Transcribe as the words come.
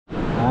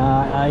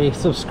a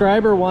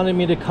subscriber wanted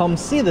me to come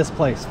see this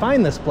place,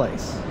 find this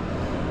place.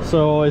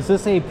 So is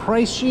this a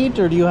price sheet,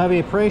 or do you have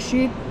a price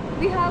sheet?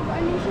 We have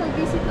initial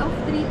visit of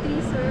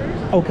 3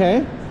 sir.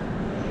 Okay.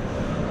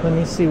 Let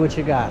me see what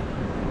you got.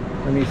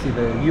 Let me see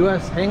the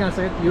U.S. Hang on a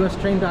second. U.S.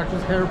 trained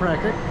doctors,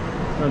 chiropractic.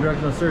 No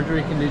directional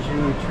surgery,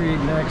 conditioning, we treat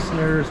necks,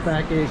 nerves,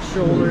 backache,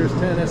 shoulders,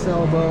 tennis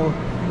elbow.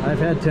 I've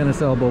had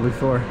tennis elbow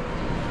before.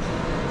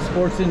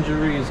 Sports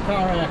injuries,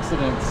 car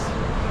accidents.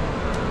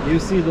 You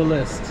see the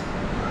list.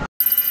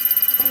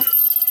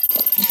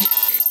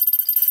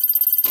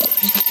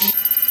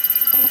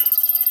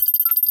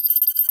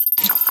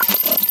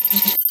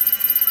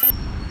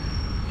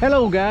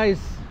 Hello guys,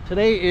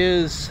 today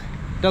is,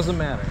 doesn't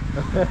matter.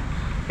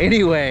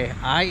 Anyway,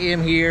 I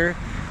am here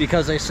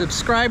because a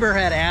subscriber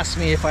had asked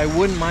me if I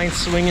wouldn't mind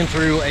swinging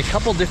through a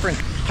couple different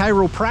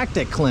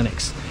chiropractic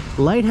clinics.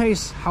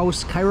 Lighthouse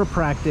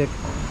Chiropractic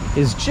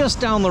is just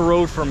down the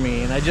road from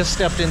me, and I just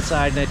stepped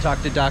inside and I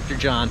talked to Dr.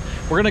 Jon.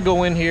 We're gonna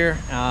go in here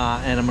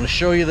and I'm gonna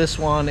show you this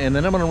one, and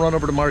then I'm gonna run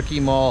over to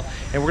Marquee Mall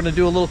and we're gonna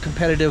do a little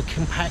competitive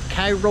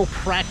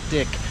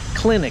chiropractic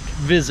clinic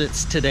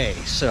visits today.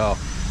 So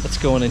let's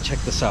go in and check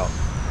this out.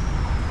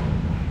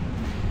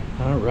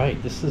 All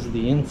right, this is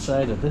the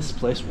inside of this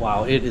place.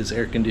 Wow, it is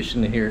air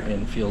conditioned here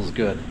and feels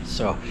good.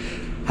 So,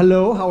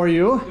 hello, how are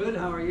you? Good,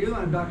 how are you?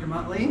 I'm Dr.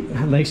 Motley.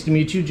 Nice to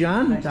meet you,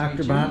 Jon. Nice Dr.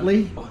 to meet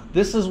Motley.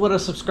 This is what a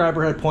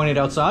subscriber had pointed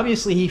out. So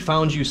obviously he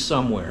found you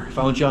somewhere,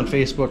 found you on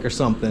Facebook or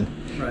something.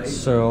 Right.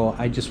 So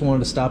I just wanted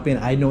to stop in.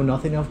 I know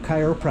nothing of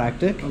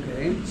chiropractic.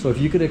 Okay. So if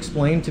you could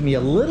explain to me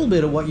a little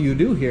bit of what you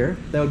do here,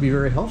 that would be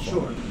very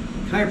helpful. Sure.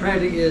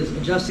 Chiropractic is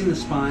adjusting the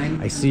spine.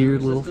 I see your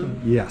little system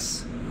thing.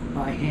 Yes.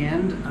 by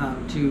hand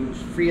to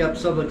free up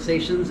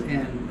subluxations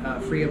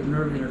and free up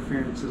nerve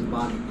interference in the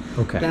body.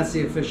 Okay. That's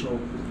the official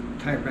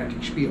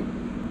chiropractic spiel.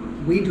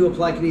 We do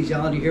apply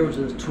kinesiology here, which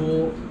is a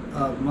tool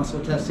of muscle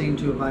testing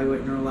to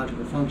evaluate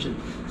neurological function.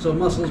 So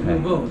muscles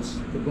move bones.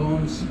 The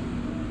bones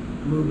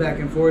move back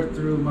and forth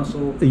through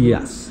muscle.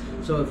 Yes.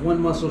 So if one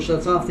muscle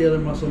shuts off, the other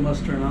muscle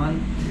must turn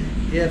on.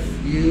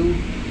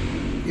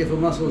 If a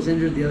muscle is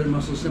injured, the other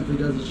muscle simply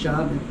does its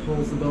job and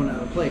pulls the bone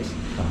out of place.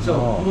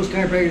 So most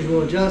chiropractors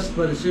will adjust,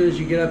 but as soon as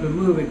you get up and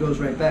move, it goes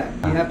right back.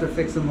 You have to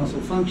fix the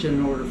muscle function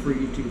in order for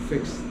you to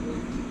fix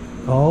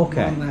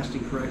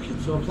long-lasting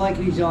correction. So applied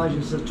kinesiology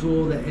is a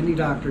tool that any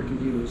doctor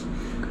can use.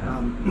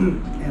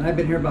 And I've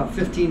been here about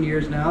 15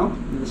 years now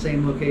in the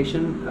same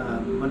location,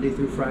 Monday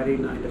through Friday,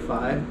 9 to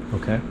 5.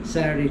 Okay.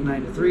 Saturdays,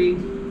 9 to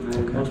 3.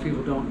 Most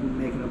people don't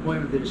make an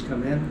appointment, they just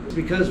come in.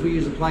 Because we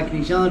use applied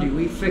kinesiology,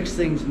 we fix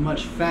things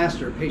much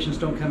faster. Patients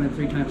don't come in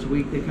 3 times a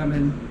week, they come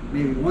in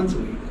maybe once a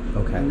week.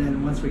 Okay. And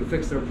then once we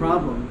fix their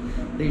problem,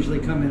 they usually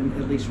come in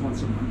at least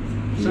once a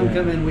month. Some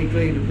come in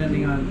weekly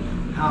depending on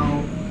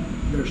how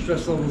their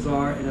stress levels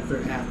are and if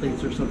they're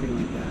athletes or something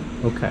like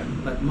that. Okay.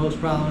 But most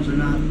problems are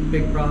not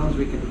big problems.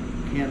 We can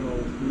handle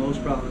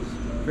most problems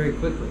very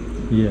quickly.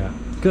 Yeah.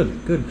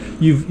 Good, good.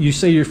 You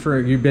say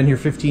you've been here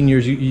 15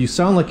 years. You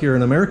sound like you're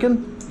an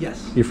American?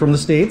 Yes. You're from the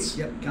States?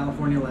 Yep,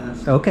 California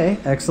last. Okay,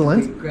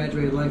 excellent. We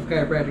graduated Life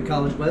Chiropractic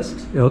College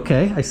West.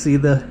 Okay, I see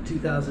the...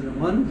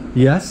 2001.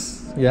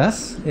 Yes,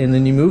 yes. And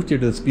then you moved here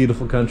to this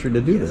beautiful country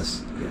to do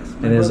this. Yes.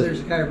 My brother's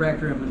a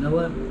chiropractor in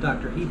Manila,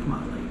 Dr.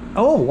 Motley.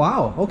 Oh,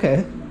 wow,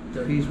 okay.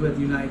 So he's with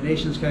United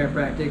Nations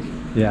Chiropractic.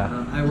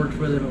 Yeah. I worked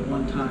with him at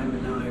one time,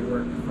 and now I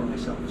work for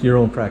myself. Your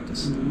own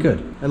practice.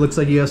 Good. It looks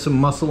like you have some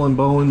muscle and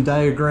bone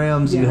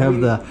diagrams. Yeah, you have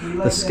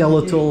the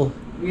skeletal...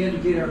 We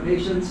educate our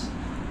patients.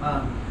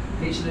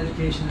 Patient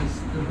education is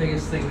the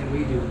biggest thing that we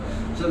do.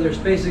 So there's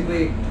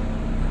basically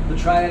the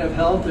triad of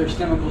health. There's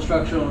chemical,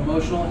 structural, and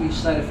emotional. Each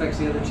side affects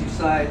the other 2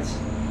 sides.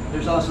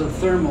 There's also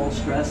thermal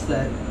stress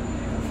that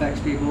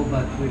affects people,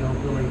 but we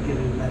don't really get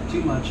into that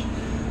too much.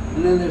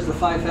 And then there's the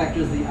 5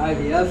 factors of the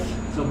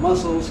IVF. So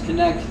muscles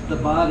connect the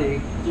body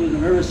through the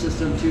nervous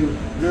system to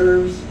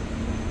nerves,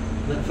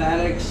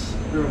 lymphatics,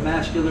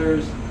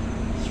 neurovasculars,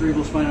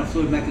 cerebral spinal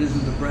fluid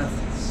mechanisms, the breath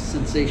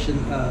sensation,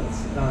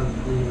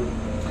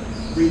 the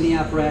breathing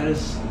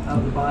apparatus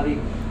of the body,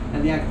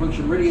 and the acupuncture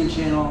meridian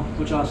channel,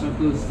 which also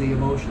includes the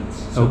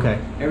emotions. So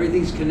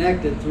everything's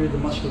connected through the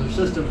muscular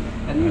system,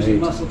 and using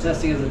muscle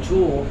testing as a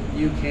tool,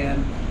 you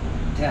can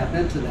tap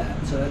into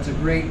that. So that's a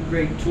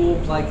great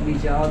tool, applied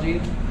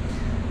kinesiology.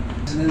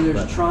 And then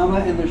there's trauma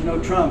and there's no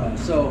trauma.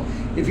 So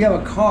if you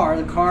have a car,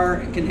 the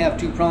car can have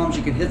 2 problems.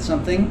 You can hit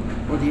something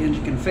or the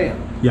engine can fail.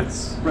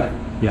 Yes. Right.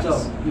 Yes.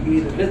 So you can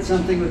either hit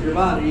something with your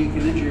body, you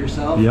can injure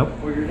yourself,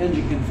 or your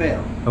engine can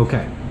fail.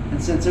 Okay.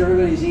 And since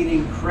everybody's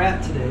eating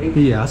crap today,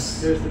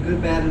 there's the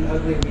good, bad, and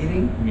ugly of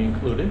eating. Me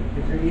included.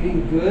 If you're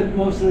eating good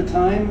most of the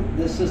time,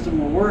 this system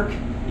will work.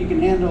 You can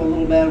handle a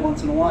little bad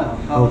once in a while,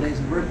 holidays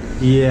and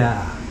birthdays.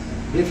 Yeah.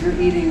 If you're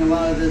eating a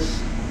lot of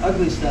this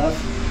ugly stuff,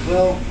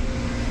 well,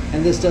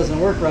 and this doesn't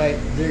work right,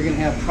 they're going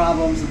to have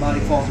problems, the body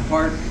falls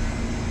apart.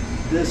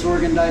 This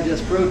organ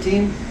digests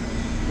protein.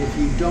 If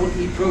you don't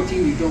eat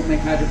protein, you don't make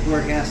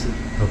hydrochloric acid.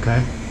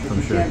 Okay.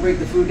 If you can't break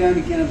the food down,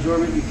 you can't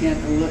absorb it, you can't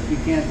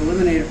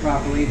eliminate it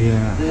properly,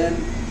 then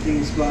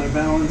things go out of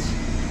balance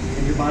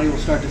and your body will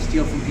start to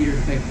steal from Peter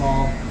to pay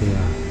Paul.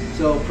 Yeah.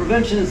 So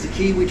prevention is the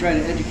key. We try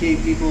to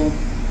educate people.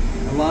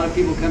 A lot of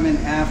people come in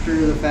after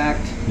the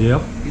fact.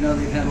 Yep. You know,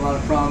 they've had a lot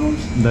of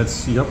problems.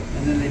 That's, yep.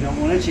 And then they don't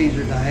want to change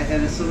their diet,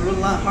 and it's a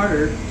lot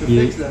harder to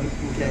fix them.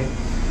 Okay.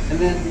 And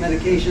then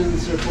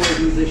medications or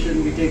poisons, they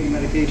shouldn't be taking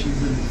medications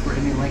for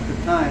any length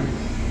of time.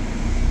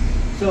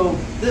 So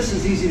this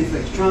is easy to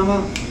fix.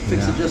 Trauma,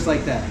 fix it just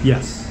like that.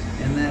 Yes.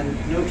 And then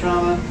no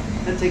trauma,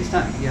 that takes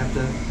time. You have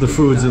to... The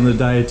foods and the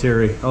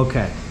dietary.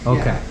 Okay.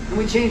 Okay. Yeah. And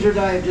we change their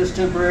diet just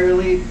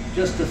temporarily,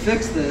 just to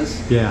fix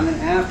this. Yeah. And then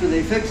after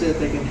they fix it,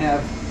 they can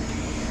have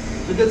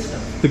the good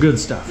stuff. The good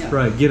stuff. Yeah.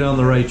 Right. Get on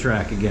the right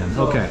track again.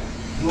 So okay.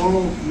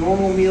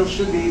 Normal meals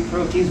should be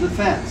proteins with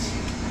fats.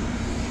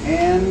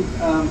 And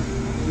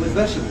with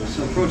vegetables.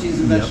 So proteins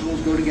and vegetables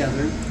go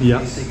together.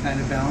 Yes. They kind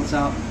of balance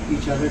out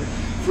each other.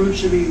 Fruit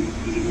should be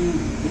eaten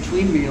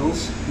between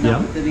meals,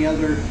 not with any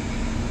other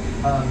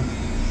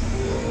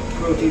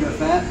protein or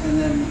fat. And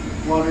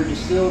then water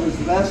distilled is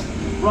the best.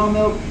 Raw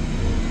milk,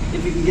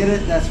 if you can get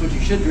it, that's what you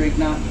should drink,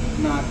 not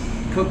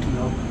cooked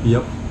milk.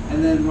 Yep.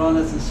 And then raw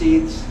nuts and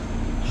seeds.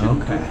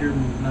 Shouldn't cook your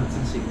nuts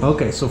and seeds.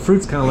 Okay, so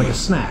fruit's kind of like a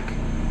snack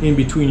in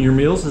between your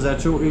meals. Is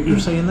that what you're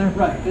saying there?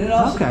 Right. And it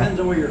also depends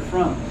on where you're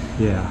from.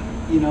 Yeah.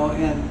 You know,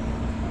 and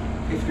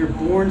if you're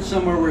born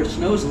somewhere where it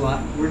snows a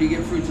lot, where do you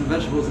get fruits and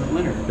vegetables in the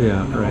winter?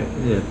 Yeah, you know, right.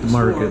 Yeah, the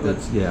market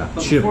that's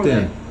shipped in.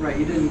 That, right,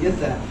 you didn't get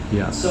that.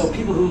 Yes. So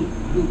people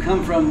who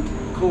come from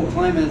cold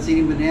climates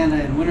eating banana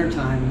in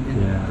wintertime,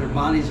 and their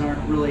bodies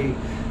aren't really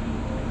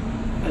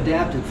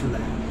adapted for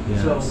that.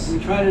 Yes. So we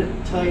try to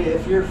tell you,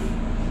 if you're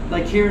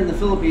like here in the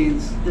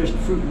Philippines, there's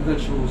fruit and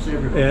vegetables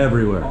everywhere.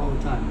 Everywhere. All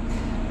the time.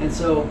 And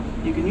so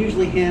you can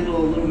usually handle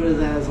a little bit of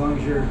that as long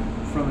as you're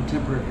from a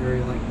temperate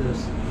area like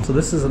this. So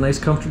this is a nice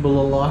comfortable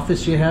little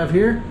office you have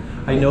here.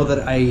 I know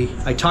that I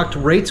talked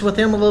rates with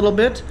him a little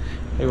bit.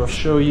 I will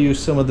show you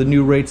some of the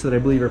new rates that I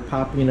believe are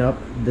popping up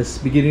this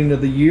beginning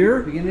of the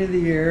year. Beginning of the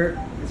year,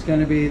 it's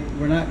going to be,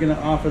 we're not going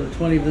to offer the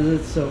 20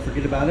 visits, so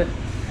forget about it.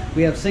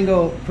 We have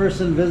single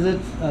person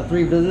visits,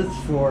 3 visits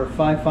for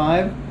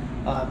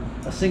 $5,500.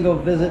 A single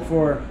visit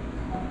for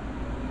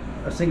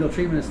a single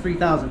treatment is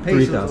 3,000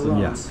 pesos. 3,000,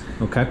 yes.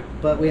 Okay.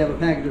 But we have a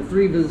package of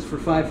 3 visits for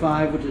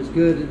 $5,500, which is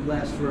good. It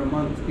lasts for a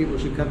month. People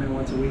should come in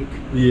once a week.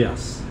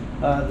 Yes.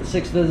 The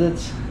 6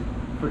 visits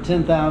for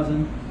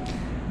 $10,000,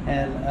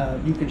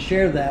 and you can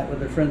share that with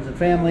their friends and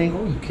family.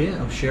 Oh, you can.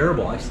 Oh,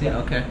 shareable. I see.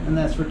 Okay. And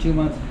that's for 2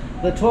 months.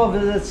 The 12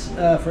 visits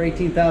for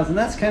 $18,000.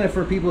 That's kind of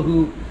for people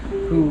who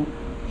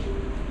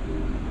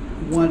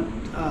want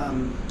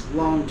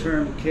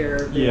long-term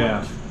care.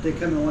 They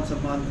come in once a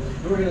month.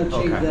 And we're going to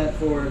change that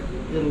for,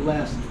 it'll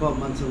last 12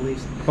 months at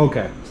least.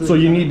 Okay. So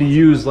you need to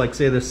use, like,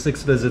 say, the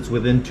 6 visits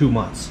within 2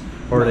 months,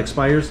 or it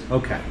expires?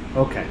 Okay.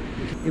 Okay.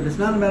 If it's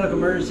not a medical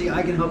emergency,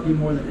 I can help you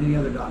more than any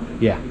other doctor.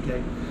 Yeah.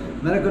 Okay.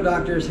 Medical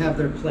doctors have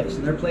their place,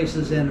 and their place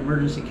is in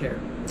emergency care.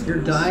 If you're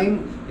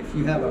dying, if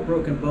you have a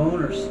broken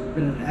bone or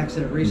been in an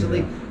accident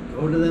recently,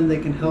 go to them. They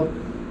can help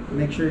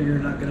make sure you're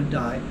not going to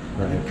die.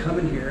 Right. And then come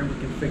in here and we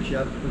can fix you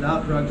up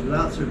without drugs,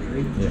 without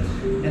surgery,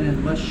 and in a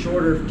much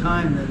shorter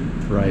time than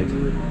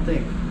you would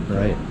think.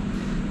 Right.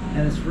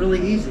 And it's really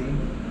easy.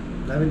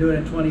 I've been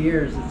doing it 20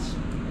 years. It's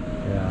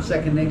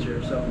second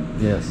nature. So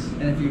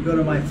and if you go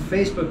to my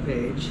Facebook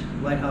page,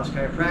 Lighthouse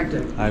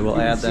Chiropractic, I will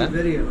add that.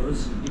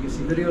 Videos. You can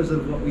see videos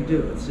of what we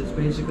do. It's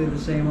basically the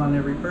same on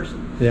every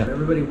person. Yeah.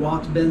 Everybody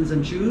walks, bends,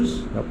 and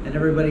chews, and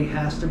everybody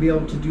has to be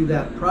able to do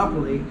that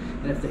properly.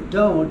 And if they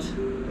don't,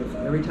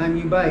 every time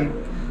you bite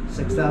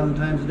 6,000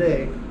 times a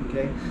day,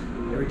 okay,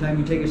 every time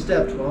you take a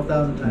step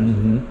 12,000 times a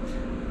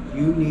day,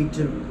 you need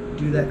to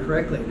do that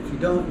correctly. And if you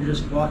don't, you're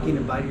just walking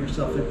and biting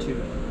yourself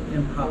into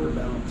improper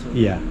balance.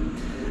 Okay?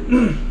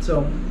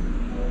 So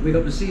we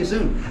hope to see you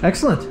soon.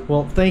 Excellent.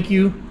 Well, thank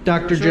you,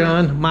 Dr.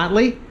 Jon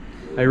Motley.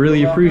 I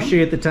really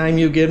appreciate the time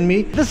you've given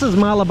me. This is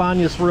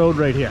Malabanias Road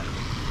right here.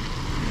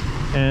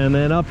 And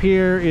then up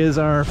here is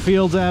our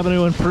Fields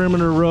Avenue and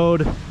Perimeter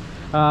Road.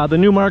 The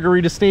new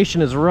Margarita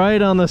station is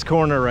right on this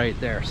corner right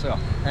there. So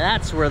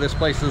that's where this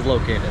place is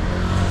located.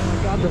 Oh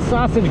my God, the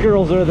sausage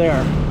girls are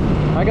there.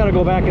 I gotta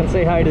go back and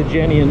say hi to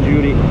Jenny and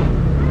Judy.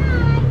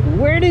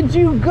 Where did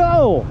you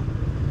go?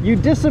 You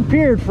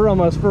disappeared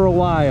from us for a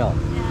while.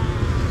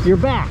 You're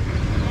back?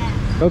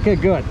 Okay,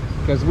 good,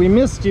 because we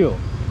missed you.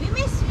 We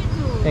missed you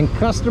too. And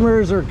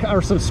customers or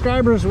our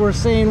subscribers were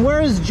saying, where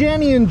is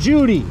Jenny and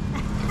Judy?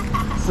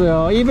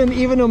 So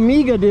even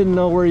Omega didn't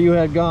know where you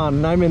had gone,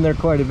 and I'm in there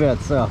quite a bit.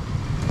 So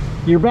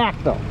you're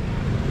back though.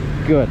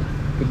 Good.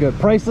 Good.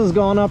 Prices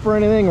gone up or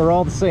anything, or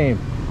all the same?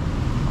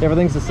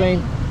 Everything's the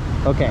same?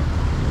 Okay.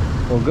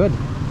 Well, good.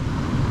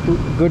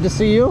 Good to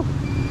see you.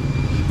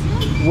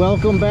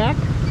 Welcome back.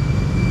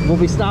 We'll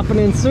be stopping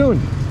in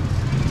soon.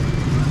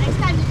 Next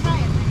time you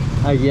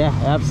try it. Yeah,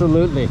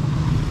 absolutely.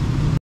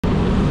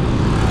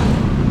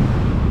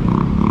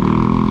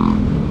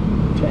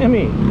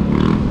 Tammy.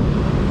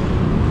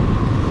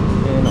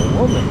 And a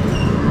woman.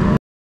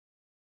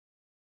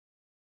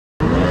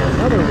 And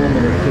another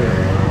woman or two.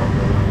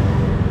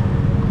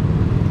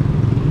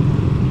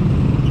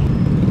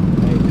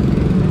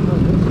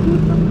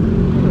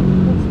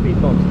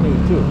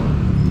 too.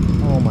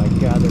 Oh my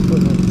god, they're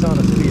putting a ton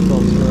of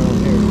speedboats around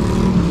here.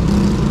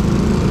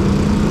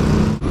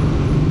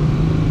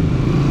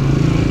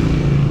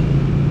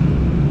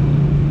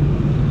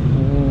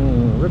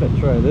 We're gonna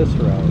try this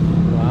route.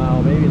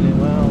 Wow, maybe they,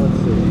 well, let's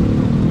see.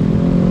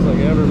 Looks like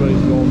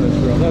everybody's going this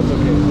route. That's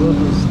okay.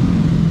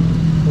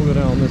 We'll go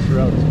down this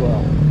route as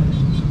well.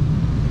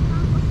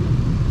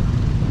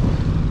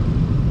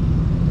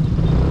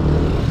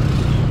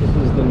 This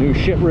is the new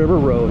Shit River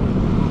Road.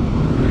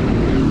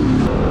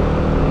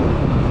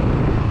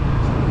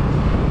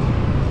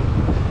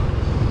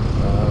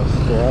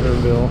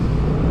 Slaughterville.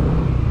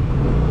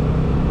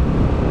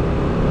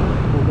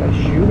 Oh, guy's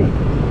shooting.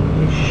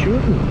 He's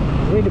shooting.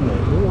 Wait a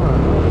minute. I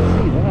want to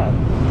see that.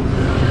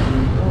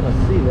 I want to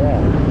see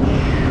that.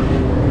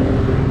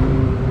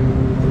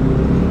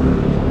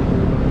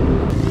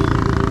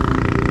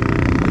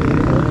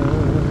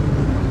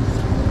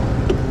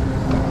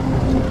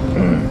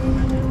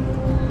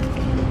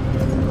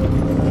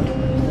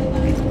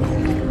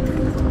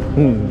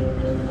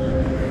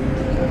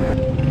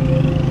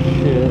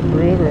 Shit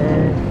River.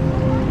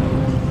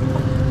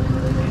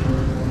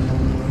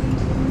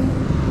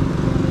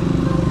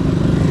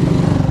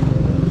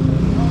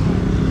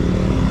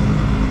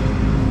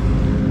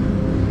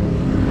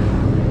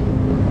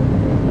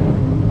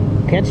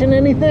 Catching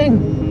anything?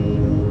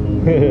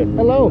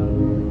 Hello.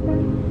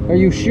 Are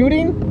you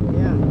shooting?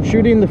 Yeah.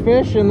 Shooting the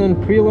fish and then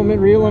reel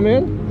them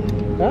in?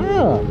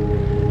 Ah.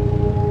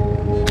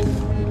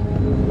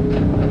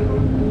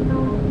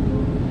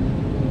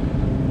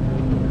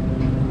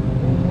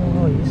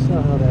 Oh, you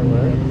saw how that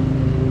worked.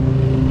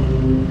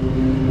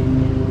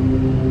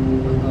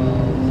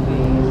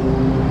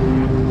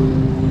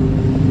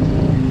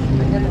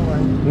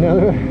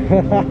 Another.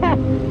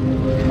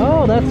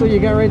 Oh, that's what you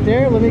got right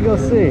there? Let me go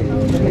see.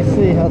 Let me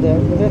see how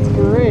that's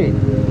great.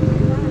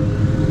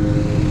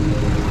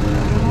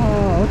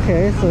 Oh,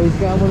 okay, so he's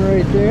got one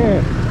right there.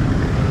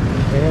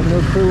 I have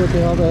no clue what the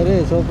hell that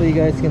is. Hopefully you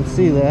guys can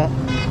see that.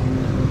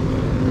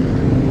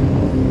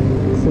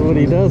 So what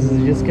he does is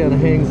he just kind of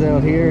hangs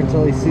out here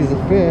until he sees a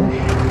fish.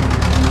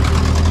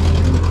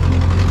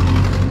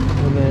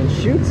 And then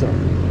shoots them.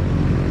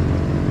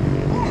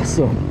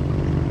 Awesome.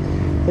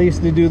 They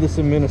used to do this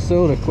in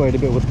Minnesota quite a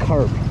bit with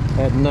carp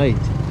at night.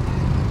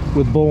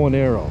 With bow and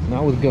arrow,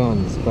 not with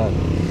guns, but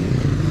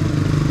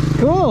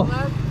cool.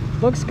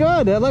 Looks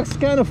good. That looks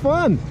kind of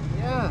fun.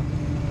 Yeah.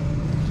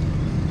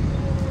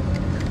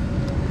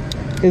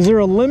 Is there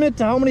a limit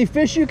to how many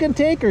fish you can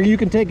take, or you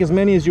can take as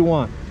many as you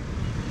want?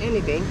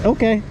 Anything.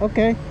 Okay,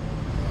 okay.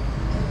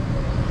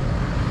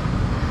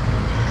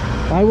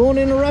 I won't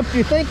interrupt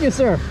you. Thank you,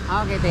 sir.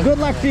 Okay, thank Good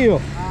luck to you.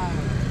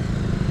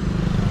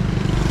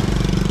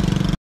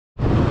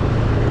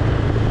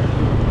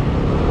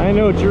 I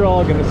know what you're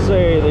all going to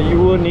say, that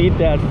you wouldn't eat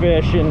that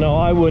fish, and no,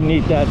 I wouldn't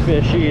eat that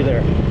fish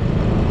either.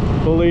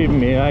 Believe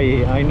me,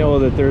 I know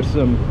that there's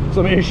some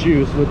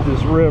issues with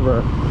this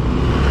river,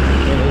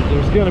 and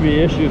there's going to be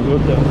issues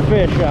with the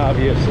fish,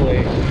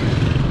 obviously.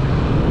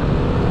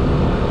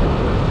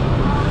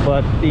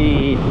 But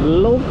the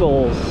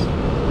locals,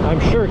 I'm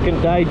sure, can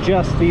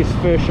digest these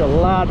fish a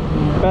lot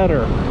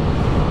better,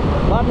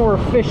 a lot more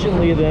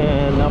efficiently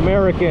than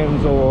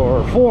Americans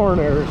or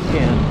foreigners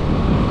can.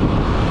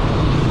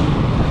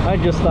 I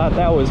just thought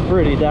that was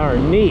pretty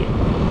darn neat.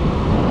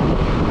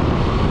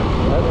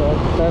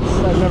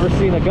 I've never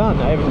seen a gun.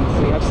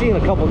 I've seen a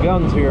couple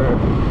guns here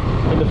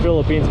in the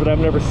Philippines, but I've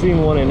never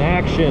seen one in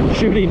action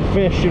shooting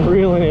fish and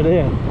reeling it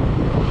in.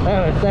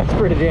 That's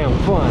pretty damn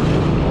fun.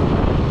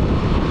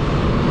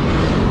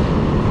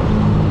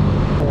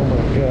 Oh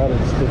my god,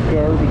 it's the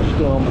garbage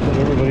dump that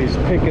everybody's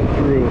picking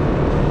through.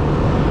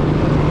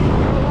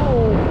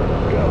 Oh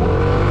god.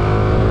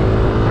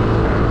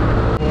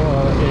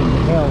 What in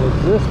hell is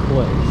this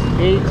place?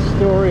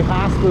 8-story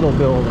hospital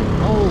building.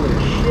 Holy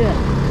shit.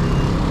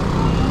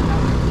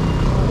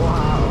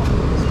 Wow,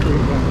 that's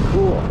pretty damn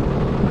cool.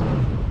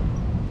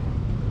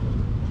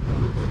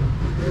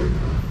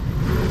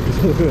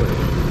 Look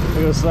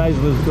at the size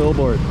of this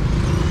billboard.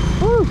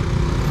 Woo!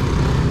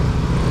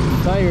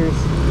 Tires,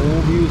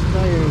 old used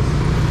tires.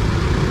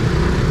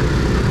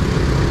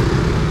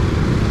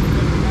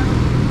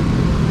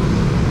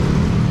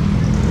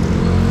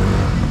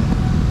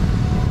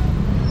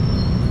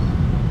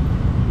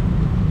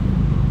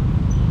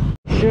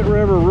 Shit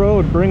River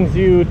Road brings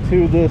you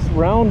to this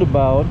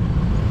roundabout,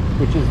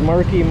 which is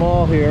Marquee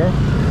Mall here,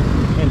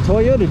 and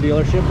Toyota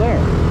dealership there.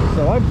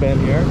 So I've been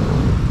here.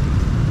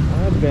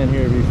 I've been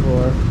here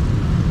before.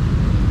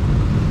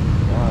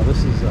 Wow,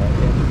 this is a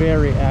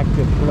very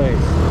active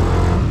place.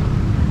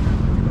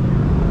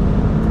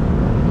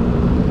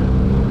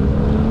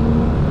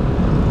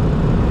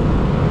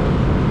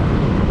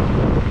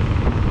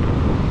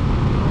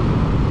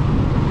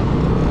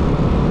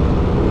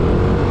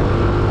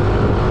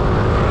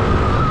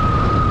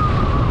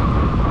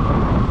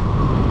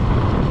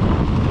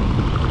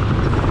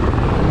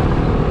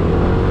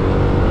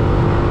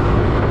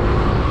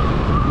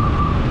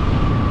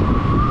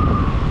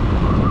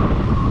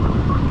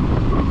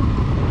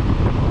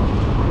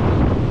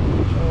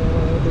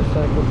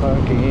 the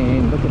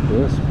parking. Look at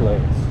this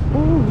place.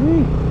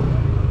 Holy.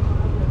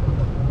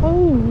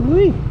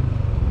 Holy.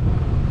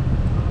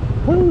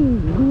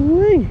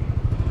 Holy.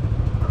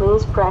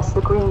 Please press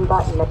the green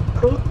button.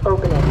 Please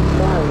open it.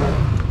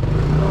 Barrier.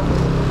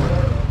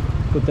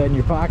 Put that in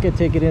your pocket,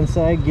 take it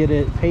inside, get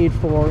it paid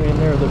for in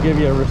there. They'll give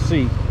you a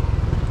receipt.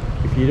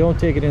 If you don't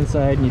take it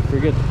inside and you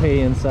forget to pay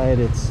inside,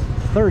 it's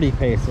 30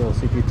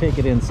 pesos. If you take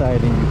it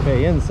inside and you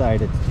pay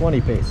inside, it's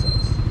 20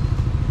 pesos.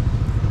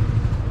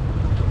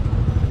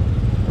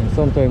 And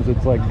sometimes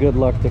it's like good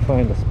luck to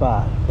find a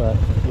spot, but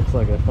it looks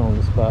like I found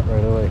the spot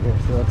right away here,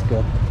 so that's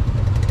good.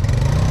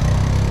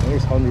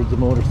 There's hundreds of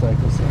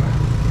motorcycles there.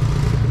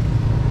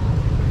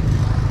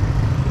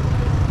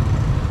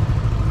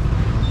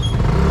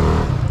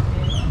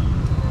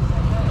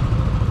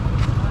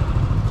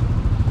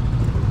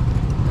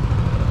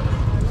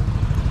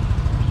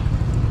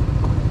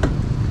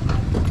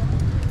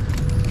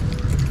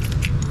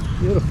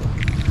 Beautiful.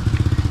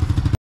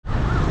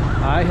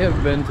 I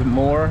have been to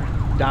more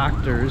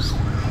doctors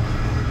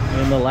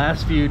in the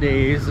last few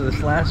days,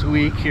 this last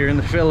week here in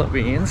the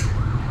Philippines,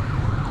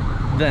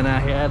 than I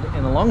had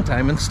in a long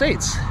time in the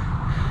States.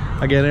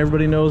 Again,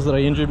 everybody knows that I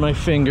injured my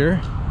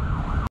finger.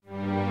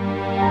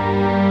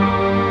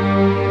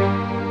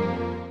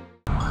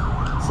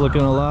 It's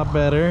looking a lot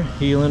better,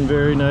 healing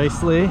very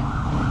nicely.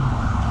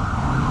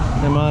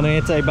 I'm on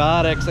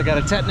antibiotics. I got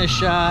a tetanus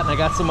shot and I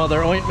got some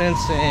other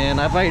ointments and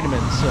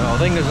vitamins, so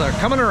things are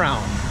coming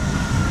around.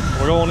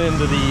 We're going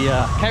into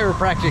the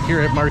chiropractic here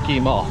at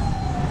Marquee Mall.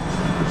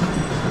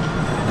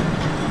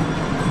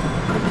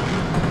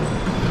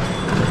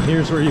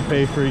 Here's where you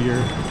pay for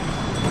your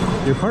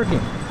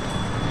parking.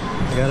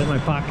 I got it in my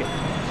pocket.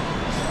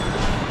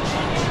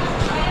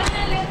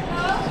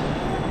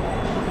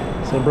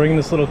 So bring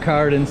this little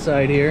card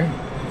inside here.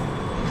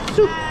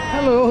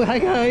 Hello, hi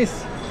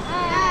guys.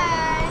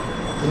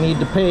 You need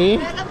to pay.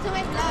 Welcome to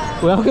my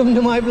vlog. Welcome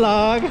to my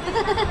vlog.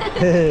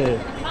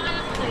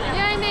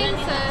 Your name,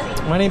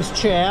 sir? My name's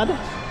Chad.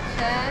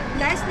 Chad.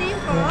 Last name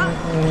po?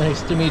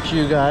 Nice to meet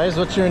you guys.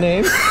 What's your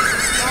name?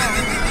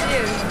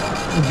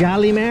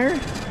 Gallimer?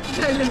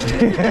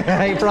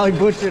 I probably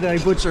butchered. I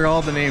butcher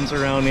all the names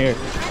around here.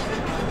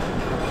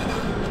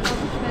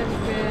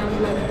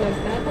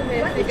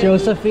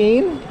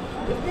 Josephine?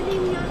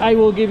 I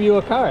will give you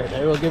a card.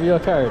 I will give you a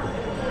card.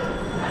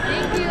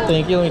 Thank you.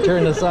 Thank you. Let me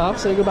turn this off.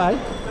 Say goodbye.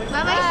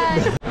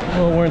 Bye-bye.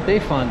 Oh, weren't they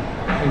fun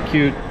and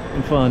cute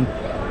and fun?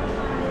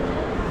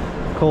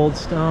 Cold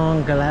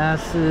Stone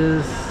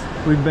glasses.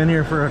 We've been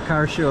here for a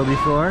car show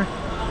before.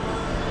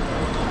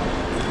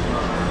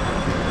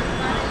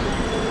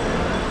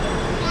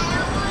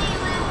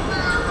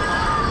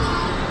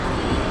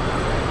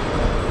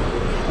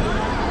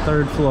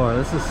 Third floor.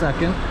 This is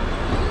second.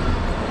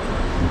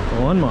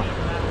 One more.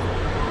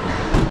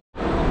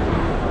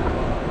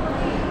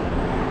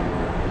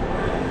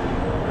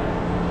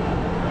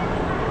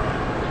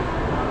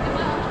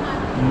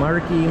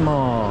 Marquee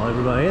Mall,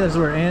 everybody. This is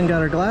where Ann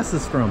got her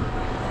glasses from.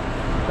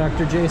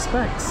 Dr. J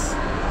Specs.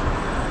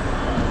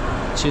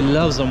 She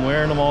loves them,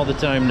 wearing them all the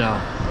time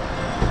now.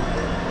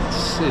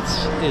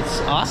 It's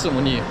awesome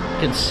when you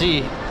can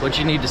see what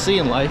you need to see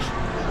in life.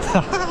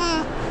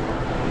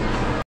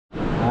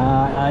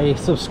 A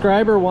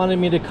subscriber wanted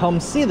me to come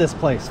see this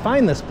place,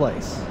 find this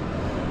place.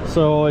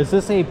 So is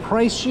this a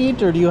price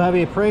sheet, or do you have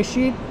a price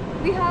sheet?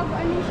 We have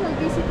initial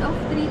visit of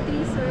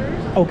 3-3,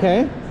 sir.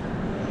 Okay.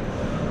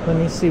 Let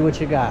me see what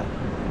you got.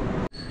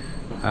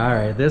 All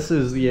right, this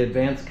is the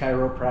Advanced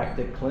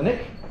Chiropractic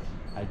Clinic.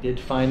 I did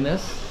find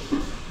this.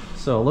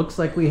 So it looks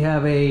like we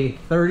have a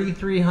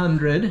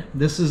 3,300.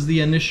 This is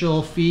the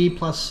initial fee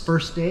plus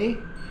first day.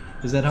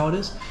 Is that how it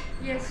is?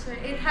 Yes, sir.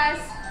 It has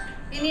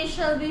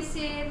initial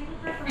visit,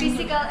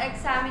 physical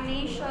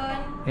examination,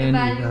 And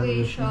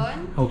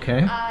evaluation.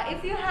 Okay.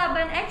 If you have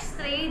an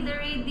X-ray, the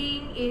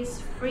reading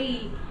is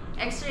free.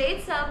 X-ray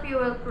itself, you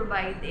will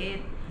provide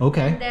it.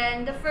 Okay. And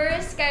then the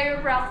first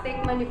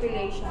chiropractic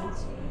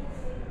manipulations.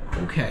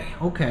 Okay,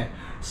 okay.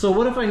 So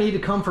what if I need to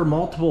come for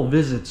multiple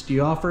visits? Do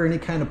you offer any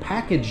kind of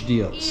package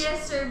deals?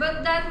 Yes, sir.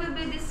 But that will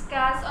be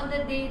discussed on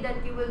the day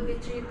that you will be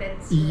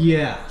treated, sir.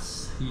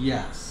 Yes,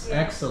 yes. Yeah.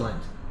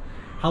 Excellent.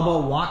 How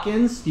about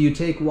walk-ins? Do you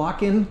take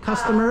walk-in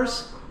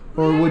customers?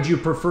 Or would you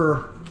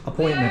prefer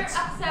appointments? We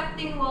are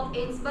accepting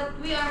walk-ins, but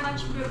we are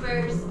much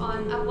prepared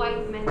on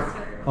appointments,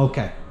 sir.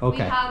 Okay,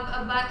 okay. We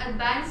have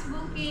advanced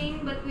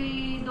booking, but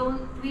we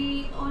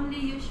only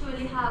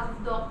usually have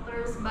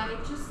doctors by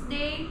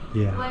Tuesday,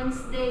 Yeah.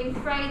 Wednesday,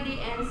 Friday,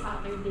 and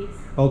Saturdays.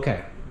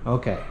 Okay,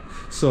 okay.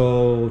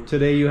 So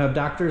today you have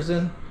doctors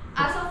in?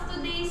 As of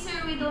today,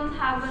 sir, we don't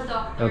have a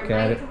doctor.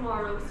 Okay. By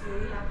tomorrow, sir,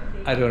 we have a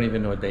day. I don't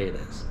even know what day it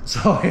is.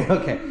 So,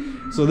 okay.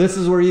 So this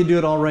is where you do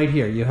it all right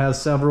here. You have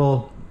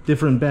several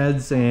different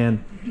beds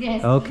and...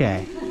 Yes.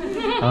 Okay.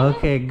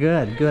 Okay,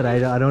 good, good.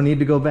 I don't need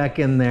to go back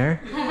in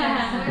there.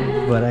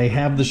 But I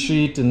have the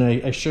sheet and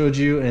I showed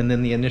you, and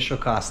then the initial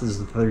cost is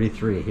the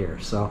 33 here.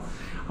 So,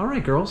 all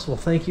right, girls. Well,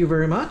 thank you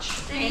very much.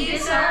 Thank you,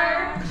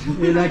 sir.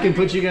 And I can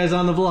put you guys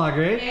on the vlog,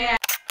 right? Yeah.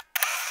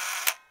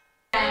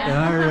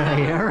 All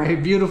all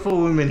right.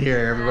 Beautiful women here,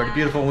 everybody.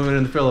 Beautiful women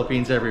in the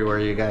Philippines, everywhere,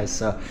 you guys.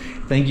 So,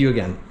 thank you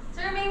again.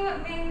 Sir, may we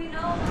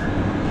know?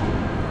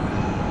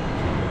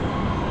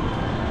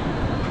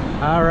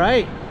 All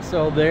right.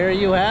 So there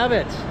you have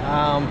it.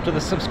 To the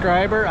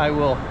subscriber, I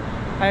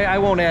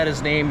won't add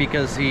his name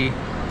because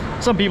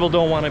some people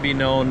don't want to be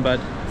known, but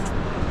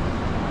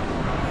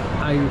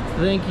I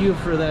thank you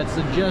for that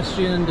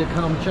suggestion to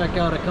come check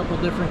out a couple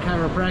different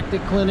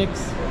chiropractic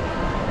clinics.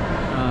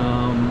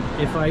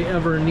 If I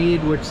ever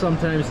need, which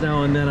sometimes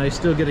now and then I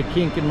still get a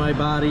kink in my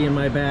body and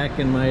my back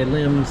and my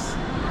limbs,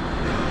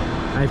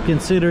 I've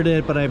considered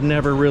it, but I've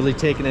never really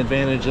taken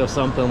advantage of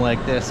something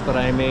like this. But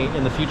I may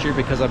in the future,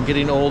 because I'm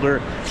getting older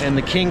and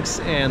the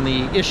kinks and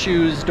the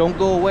issues don't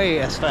go away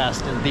as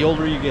fast as the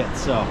older you get.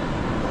 So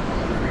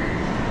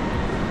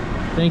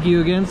thank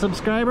you again,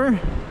 subscriber.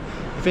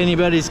 If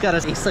anybody's got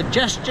a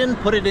suggestion,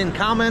 put it in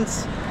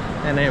comments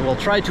and I will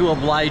try to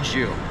oblige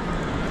you.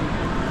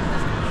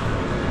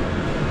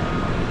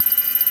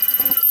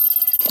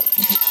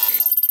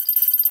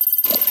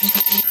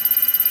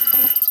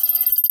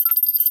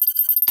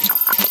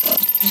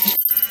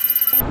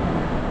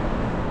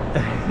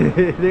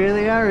 There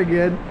they are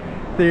again.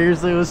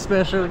 There's those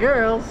special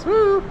girls.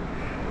 Woo!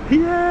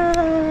 Yay!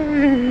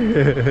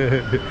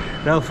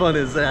 How fun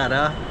is that,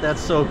 huh?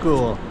 That's so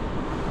cool.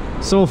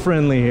 So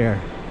friendly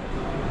here.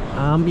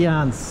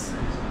 Ambiance.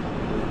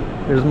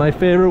 There's my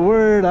favorite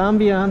word,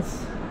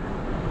 ambiance.